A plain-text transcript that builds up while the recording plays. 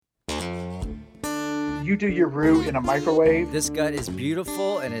you do your roux in a microwave. This gut is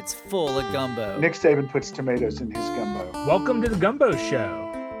beautiful and it's full of gumbo. Nick Saban puts tomatoes in his gumbo. Welcome to the Gumbo Show.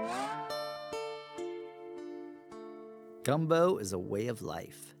 Gumbo is a way of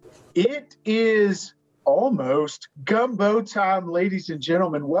life. It is almost gumbo time, ladies and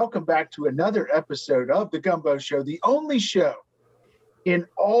gentlemen. Welcome back to another episode of the Gumbo Show, the only show in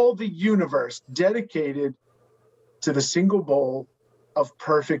all the universe dedicated to the single bowl of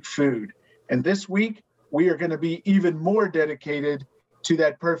perfect food. And this week, we are going to be even more dedicated to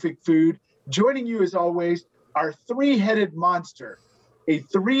that perfect food. Joining you, as always, our three-headed monster, a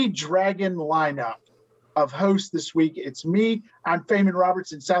three-dragon lineup of hosts this week. It's me. I'm Feynman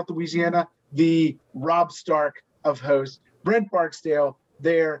Roberts in South Louisiana, the Rob Stark of hosts. Brent Barksdale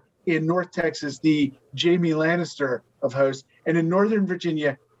there in North Texas, the Jamie Lannister of hosts. And in Northern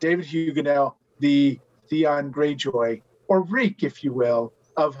Virginia, David Huguenel, the Theon Greyjoy, or Reek, if you will,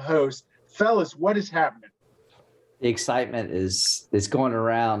 of hosts. Fellas, what is happening? The excitement is going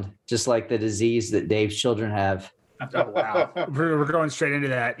around, just like the disease that Dave's children have. Oh, wow. We're going straight into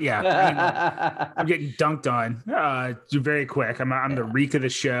that. Yeah. I mean, I'm getting dunked on very quick. I'm the Reek of the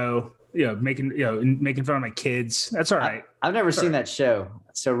show, making fun of my kids. That's all right. I've never seen that show.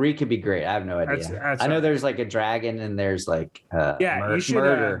 So Reek could be great. I have no idea. I know there's like a dragon and there's like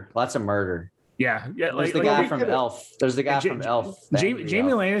murder. Lots of murder. Yeah. There's the guy from Elf. There's the guy from Elf. Jamie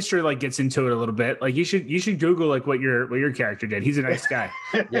Lannister gets into it a little bit. You should Google what your character did. He's a nice guy.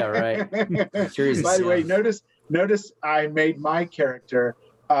 Yeah, right. Sure. By the way, notice I made my character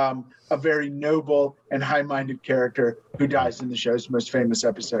a very noble and high-minded character who dies in the show's most famous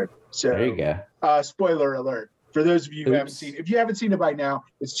episode. So there you go. Spoiler alert. For those of you who haven't seen it, if you haven't seen it by now,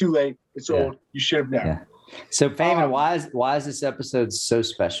 it's too late. It's old. You should have known. Yeah. So Feynman, why is this episode so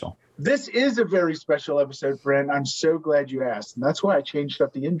special? This is a very special episode, Brent. I'm so glad you asked. And that's why I changed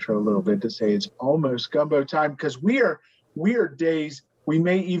up the intro a little bit to say it's almost gumbo time, because we are days, we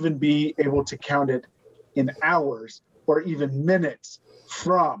may even be able to count it in hours or even minutes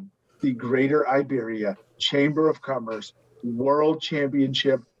from the Greater Iberia Chamber of Commerce World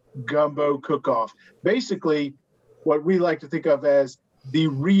Championship Gumbo Cook-Off. Basically, what we like to think of as the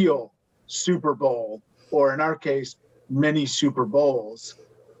real Super Bowl, or in our case, many Super Bowls,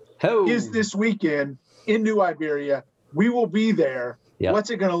 is this weekend in New Iberia. We will be there. Yep. What's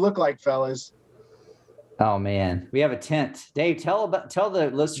it going to look like, fellas? Oh man, we have a tent. Dave, tell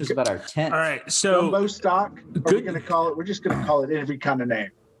the listeners about our tent. All right, so gumbo stock. We're going to call it. We're just going to call it every kind of name.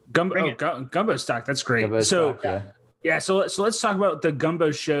 Gumbo stock. That's great. Gumbo stock, yeah. So let's talk about the Gumbo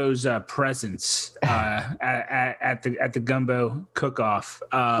Show's presence at the Gumbo Cook-Off.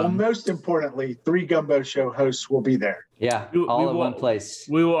 Well, most importantly, 3 Gumbo Show hosts will be there. Yeah, all in one place.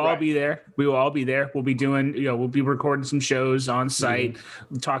 We will all be there. We will all be there. We'll be doing, we'll be recording some shows on site,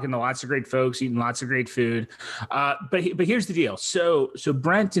 talking to lots of great folks, eating lots of great food. But here's the deal. So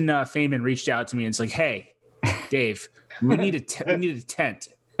Brent and Feynman reached out to me and it's like, hey, Dave, we need a tent.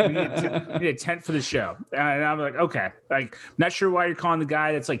 We need a tent for the show. And I'm like, okay. Not sure why you're calling the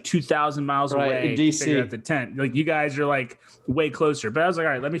guy that's 2,000 miles away in to DC. figure out the tent. You guys are way closer. But I was like,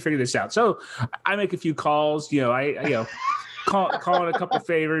 all right, let me figure this out. So I make a few calls. I calling a couple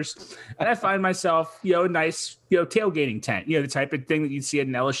favors, and I find myself, a nice, tailgating tent. The type of thing that you'd see at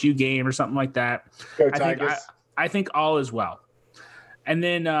an LSU game or something like that. Go Tigers. I think all is well. And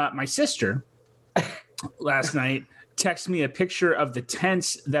then my sister last night text me a picture of the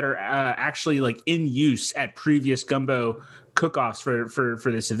tents that are actually in use at previous Gumbo Cook-Offs for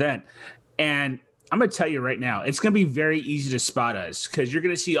this event. And I'm going to tell you right now, it's going to be very easy to spot us because you're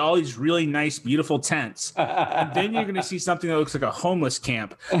going to see all these really nice, beautiful tents. And then you're going to see something that looks like a homeless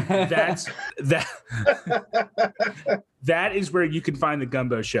camp. That is where you can find the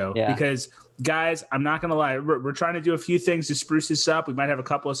Gumbo Show. Yeah. Because, guys, I'm not going to lie. We're trying to do a few things to spruce this up. We might have a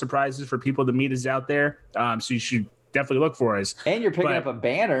couple of surprises for people to meet us out there. So you should definitely look for us. And you're picking up a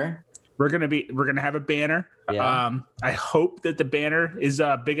banner. We're gonna have a banner. Yeah. I hope that the banner is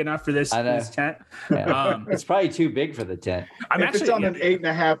big enough for this tent. Yeah. It's probably too big for the tent. If it's on an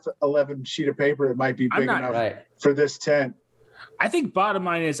 8.5, 11 sheet of paper, it might be big enough for this tent. I think bottom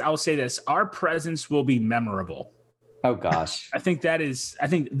line is, I'll say this: our presence will be memorable. Oh gosh. I think that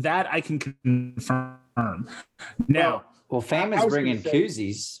I can confirm. Now. Well, Feynman's bringing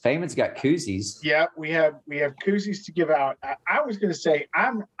koozies. Feynman's got koozies. Yeah, we have koozies to give out. I was going to say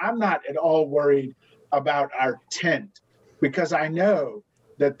I'm not at all worried about our tent because I know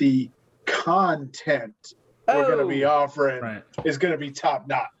that the content we're going to be offering is going to be top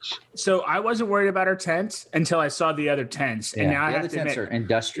notch. So I wasn't worried about our tent until I saw the other tents, and now I have to admit, are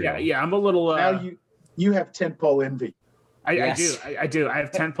industrial. Yeah, I'm a little. Now you have tent pole envy. I do. I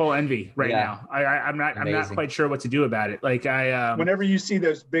have tentpole envy right now. I'm not quite sure what to do about it. Like whenever you see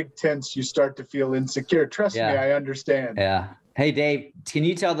those big tents, you start to feel insecure. Trust me, I understand. Yeah. Hey, Dave, can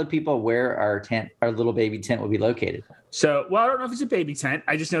you tell the people where our little baby tent will be located? So, well, I don't know if it's a baby tent.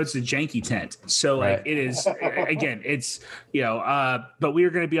 I just know it's a janky tent. So, like, it is, again, it's, but we are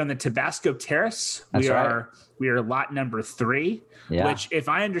going to be on the Tabasco Terrace. We are lot number 3, which, if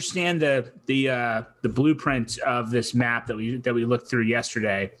I understand the blueprint of this map that we looked through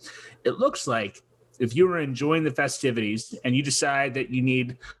yesterday, it looks like if you were enjoying the festivities and you decide that you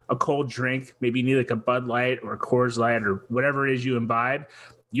need a cold drink, maybe you need like a Bud Light or a Coors Light or whatever it is you imbibe,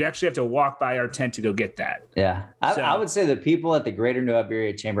 you actually have to walk by our tent to go get that. Yeah. I would say the people at the Greater New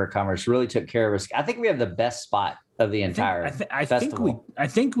Iberia Chamber of Commerce really took care of us. I think we have the best spot of the entire festival. I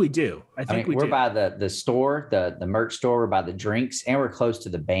think we do. We're by the store, the merch store, we're by the drinks, and we're close to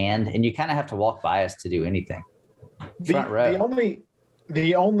the band. And you kind of have to walk by us to do anything. Front row.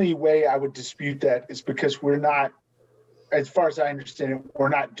 The only way I would dispute that is because we're not, as far as I understand it, we're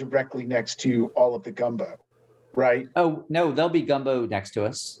not directly next to all of the gumbo. Right. Oh, no, there'll be gumbo next to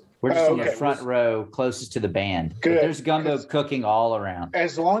us. We're just in the front row closest to the band. Good. But there's gumbo cooking all around.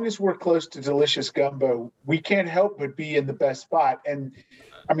 As long as we're close to delicious gumbo, we can't help but be in the best spot. And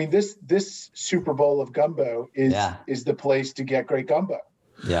I mean, this Super Bowl of gumbo is the place to get great gumbo.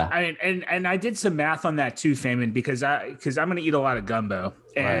 Yeah. And I did some math on that too, Feynman, because I'm going to eat a lot of gumbo,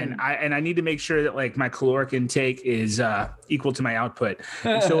 and I need to make sure that like my caloric intake is equal to my output.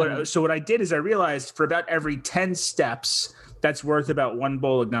 And so what I did is I realized for about every 10 steps, that's worth about 1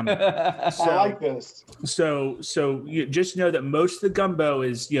 bowl of gumbo. So, I like this. So you just know that most of the gumbo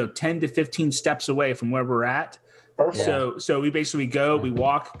is 10 to 15 steps away from where we're at. Perfect. So we basically we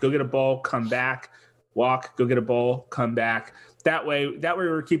walk, go get a bowl, come back, walk, go get a bowl, come back. That way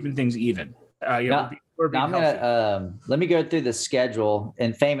we're keeping things even. We're being I'm gonna let me go through the schedule.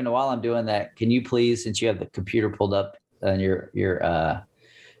 And Feynman, while I'm doing that, can you please, since you have the computer pulled up and you're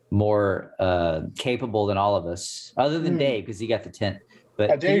more capable than all of us, other than Dave because he got the tent.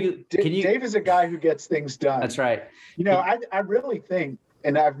 But Dave is a guy who gets things done. That's right. I really think,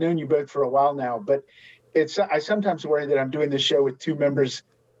 and I've known you both for a while now, but I sometimes worry that I'm doing this show with 2 members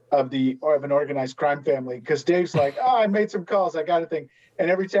of an organized crime family, because Dave's like, I made some calls, I got a thing, and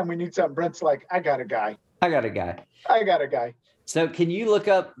every time we need something, Brent's like, I got a guy. So can you look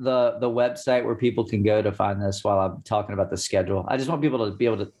up the website where people can go to find this while I'm talking about the schedule? I just want people to be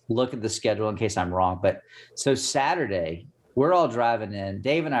able to look at the schedule in case I'm wrong. But so Saturday, we're all driving in.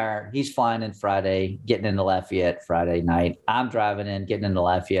 Dave and he's flying in Friday, getting into Lafayette Friday night. I'm driving in, getting into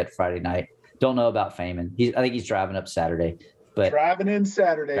Lafayette Friday night. Don't know about Feynman. I think he's driving up Saturday. But driving in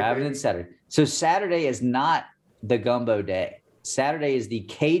Saturday. So Saturday is not the gumbo day. Saturday is the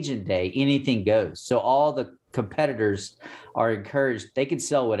Cajun day. Anything goes. So all the competitors are encouraged. They can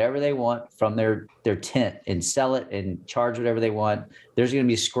sell whatever they want from their tent and sell it and charge whatever they want. There's going to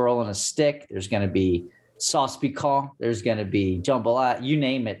be squirrel on a stick. There's going to be sauce piquant. There's going to be jambalaya. You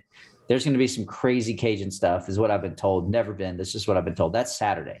name it. There's going to be some crazy Cajun stuff is what I've been told. Never been. That's just what I've been told. That's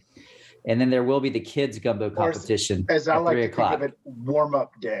Saturday. And then there will be the kids gumbo competition as I like 3 to think of it,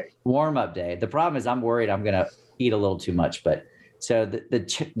 warm-up day. The problem is I'm worried I'm going to eat a little too much. But so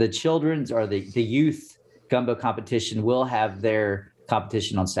the children's or the youth gumbo competition will have their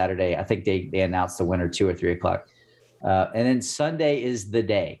competition on Saturday. I think they announced the winner 2 or 3 o'clock. And then Sunday is the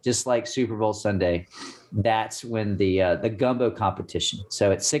day, just like Super Bowl Sunday. That's when the gumbo competition.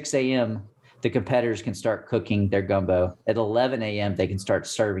 So at 6 a.m., the competitors can start cooking their gumbo. At 11 a.m., they can start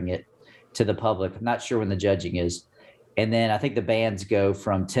serving it to the public. I'm not sure when the judging is. And then I think the bands go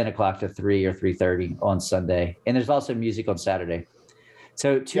from 10 o'clock to 3 or 3:30 on Sunday. And there's also music on Saturday.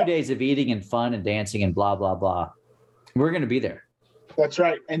 So 2 days of eating and fun and dancing and blah, blah, blah. We're going to be there. That's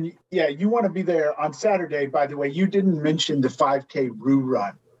right. And you want to be there on Saturday. By the way, you didn't mention the 5K Roo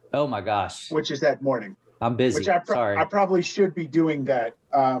Run. Oh my gosh. Which is that morning. I'm busy. Sorry. I probably should be doing that.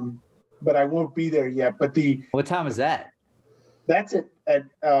 But I won't be there yet. But what time is that? That's at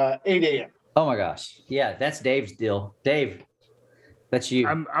 8 a.m. Oh my gosh. Yeah, that's Dave's deal. Dave, that's you.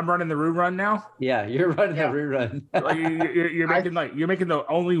 I'm running the Roo Run now. Yeah, you're running the Roo Run. you're making the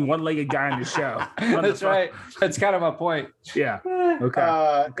only one-legged guy on the show. That's right. That's kind of my point. Yeah.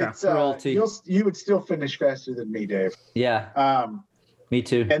 Okay. You would still finish faster than me, Dave. Yeah. Me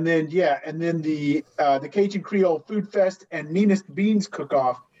too. And then the Cajun Creole Food Fest and Meanest Beans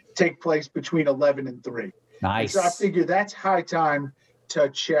Cook-Off take place between 11 and 3. Nice. And so I figure that's high time to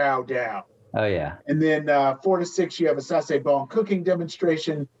chow down. Oh, yeah. And then 4 to 6, you have a Sase Bon cooking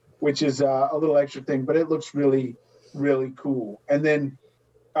demonstration, which is a little extra thing, but it looks really, really cool. And then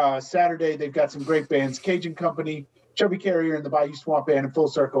Saturday, they've got some great bands. Cajun Company, Chubby Carrier and the Bayou Swamp Band in Full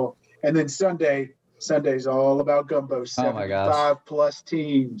Circle. And then Sunday's all about gumbo. 75 plus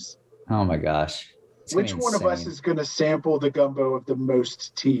teams. Oh my gosh. Which one of us is going to sample the gumbo of the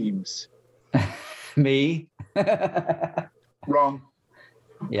most teams? Me. Wrong.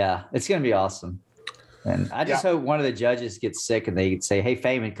 Yeah, it's going to be awesome. And I just hope one of the judges gets sick and they say, "Hey,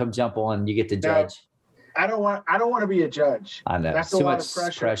 Feynman, come jump on. You get to judge." I don't want to be a judge. I know. That's a lot of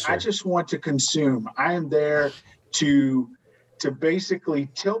pressure. I just want to consume. I am there to basically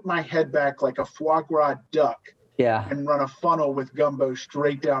tilt my head back like a foie gras duck. Yeah. And run a funnel with gumbo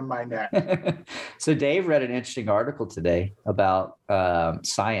straight down my neck. So Dave read an interesting article today about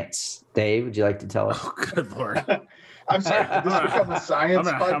science. Dave, would you like to tell us? Oh, good Lord. I'm sorry. Did this become a science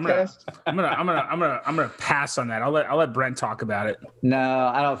podcast? I'm gonna pass on that. I'll let Brent talk about it.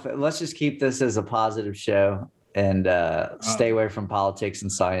 No, I don't. Let's just keep this as a positive show and stay away from politics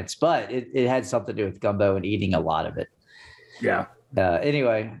and science. But it had something to do with gumbo and eating a lot of it. Yeah.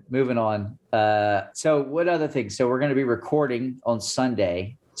 Anyway, moving on. So what other things? So we're going to be recording on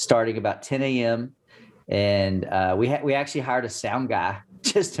Sunday, starting about 10 a.m. And we actually hired a sound guy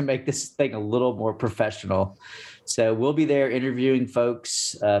just to make this thing a little more professional. So we'll be there interviewing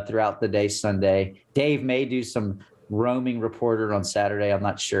folks throughout the day Sunday. Dave may do some roaming reporter on Saturday. I'm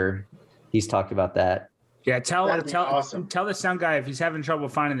not sure. He's talked about that. Yeah, tell awesome. Tell the sound guy if he's having trouble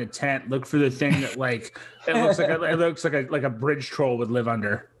finding the tent, look for the thing that it looks like a bridge troll would live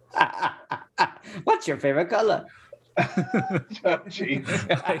under. What's your favorite color? Oh, geez.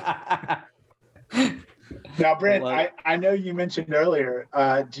 Now, Brent, I know you mentioned earlier.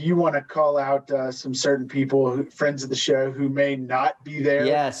 Do you want to call out some certain people, friends of the show, who may not be there?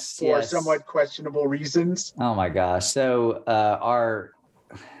 Yes, for somewhat questionable reasons? Oh my gosh! So our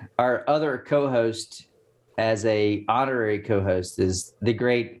other co-host, as a honorary co-host, is the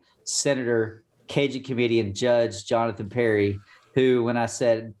great Senator, Cajun comedian, Judge Jonathan Perry, who, when I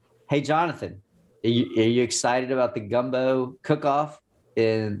said, "Hey, Jonathan, are you excited about the gumbo cook-off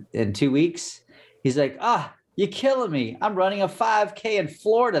in 2 weeks?" He's like, "You're killing me. I'm running a 5K in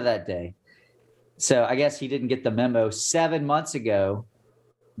Florida that day." So I guess he didn't get the memo 7 months ago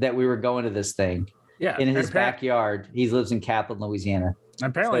that we were going to this thing. Yeah, in his backyard. He lives in Kaplan, Louisiana.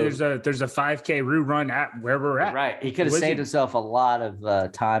 Apparently, there's a 5K Rue run at where we're at. Right, he could have saved himself a lot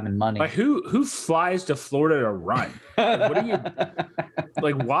of time and money. Like who flies to Florida to run? What are you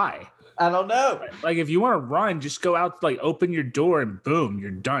like? Why? I don't know. Like, if you want to run, just go out, like, open your door, and boom, you're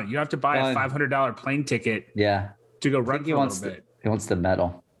done. You don't have to buy a $500 plane ticket. Yeah, to go run for a little bit. He wants the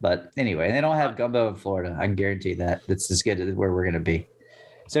medal, but anyway, they don't have gumbo in Florida. I can guarantee that. It's as good as where we're going to be.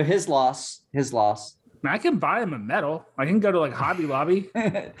 So his loss. I can buy him a medal. I can go to like Hobby Lobby.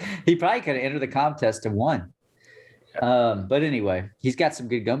 He probably could have entered the contest and won. But anyway, he's got some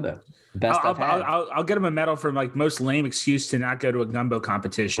good gumbo. Best I've had. I'll get him a medal for like most lame excuse to not go to a gumbo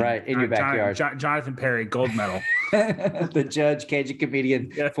competition. Right, in your backyard. Jonathan Perry, gold medal. The judge, Cajun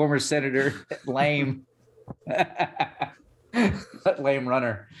comedian, former senator, lame. Lame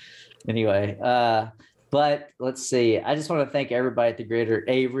runner. Anyway, but let's see. I just want to thank everybody at the Greater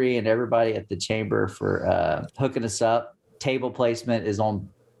Avery and everybody at the Chamber for hooking us up. Table placement is on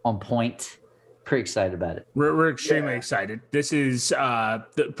point. Pretty excited about it. We're extremely excited. This is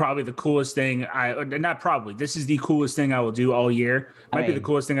probably the coolest thing. This is the coolest thing I will do all year. Might be the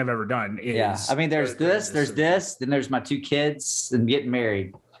coolest thing I've ever done. There's this, then there's my 2 kids and getting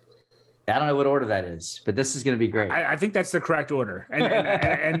married. I don't know what order that is, but this is going to be great. I think that's the correct order.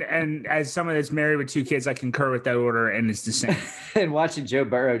 And as someone that's married with 2 kids, I concur with that order, and it's the same. And watching Joe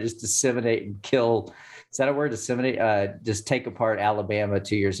Burrow just disseminate and kill. Is that a word? Disseminate? Just take apart Alabama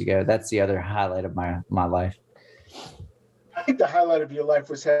 2 years ago. That's the other highlight of my life. I think the highlight of your life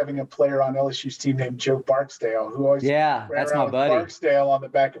was having a player on LSU's team named Joe Barksdale, who always ran that's around my buddy. Barksdale on the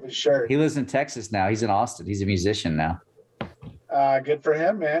back of his shirt. He lives in Texas now. He's in Austin. He's a musician now. Good for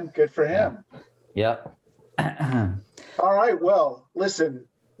him, man. Good for him. Yep. All right. Well, listen,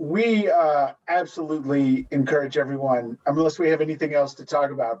 we absolutely encourage everyone, unless we have anything else to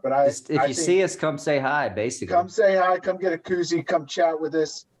talk about. But if you see us, come say hi, basically. Come say hi. Come get a koozie. Come chat with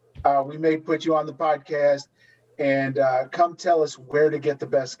us. We may put you on the podcast, and come tell us where to get the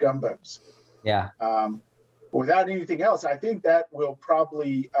best gumbos. Yeah. Without anything else, I think that will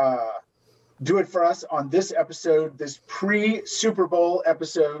probably do it for us on this episode, this pre-Super Bowl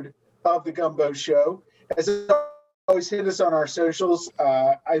episode of The Gumbo Show. As always, hit us on our socials,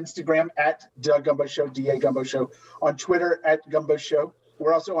 Instagram at The Gumbo Show, DA Gumbo Show, on Twitter at Gumbo Show.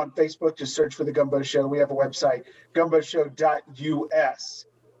 We're also on Facebook. Just search for The Gumbo Show. We have a website, gumboshow.us.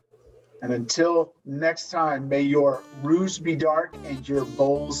 And until next time, may your ruse be dark and your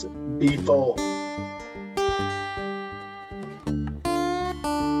bowls be full.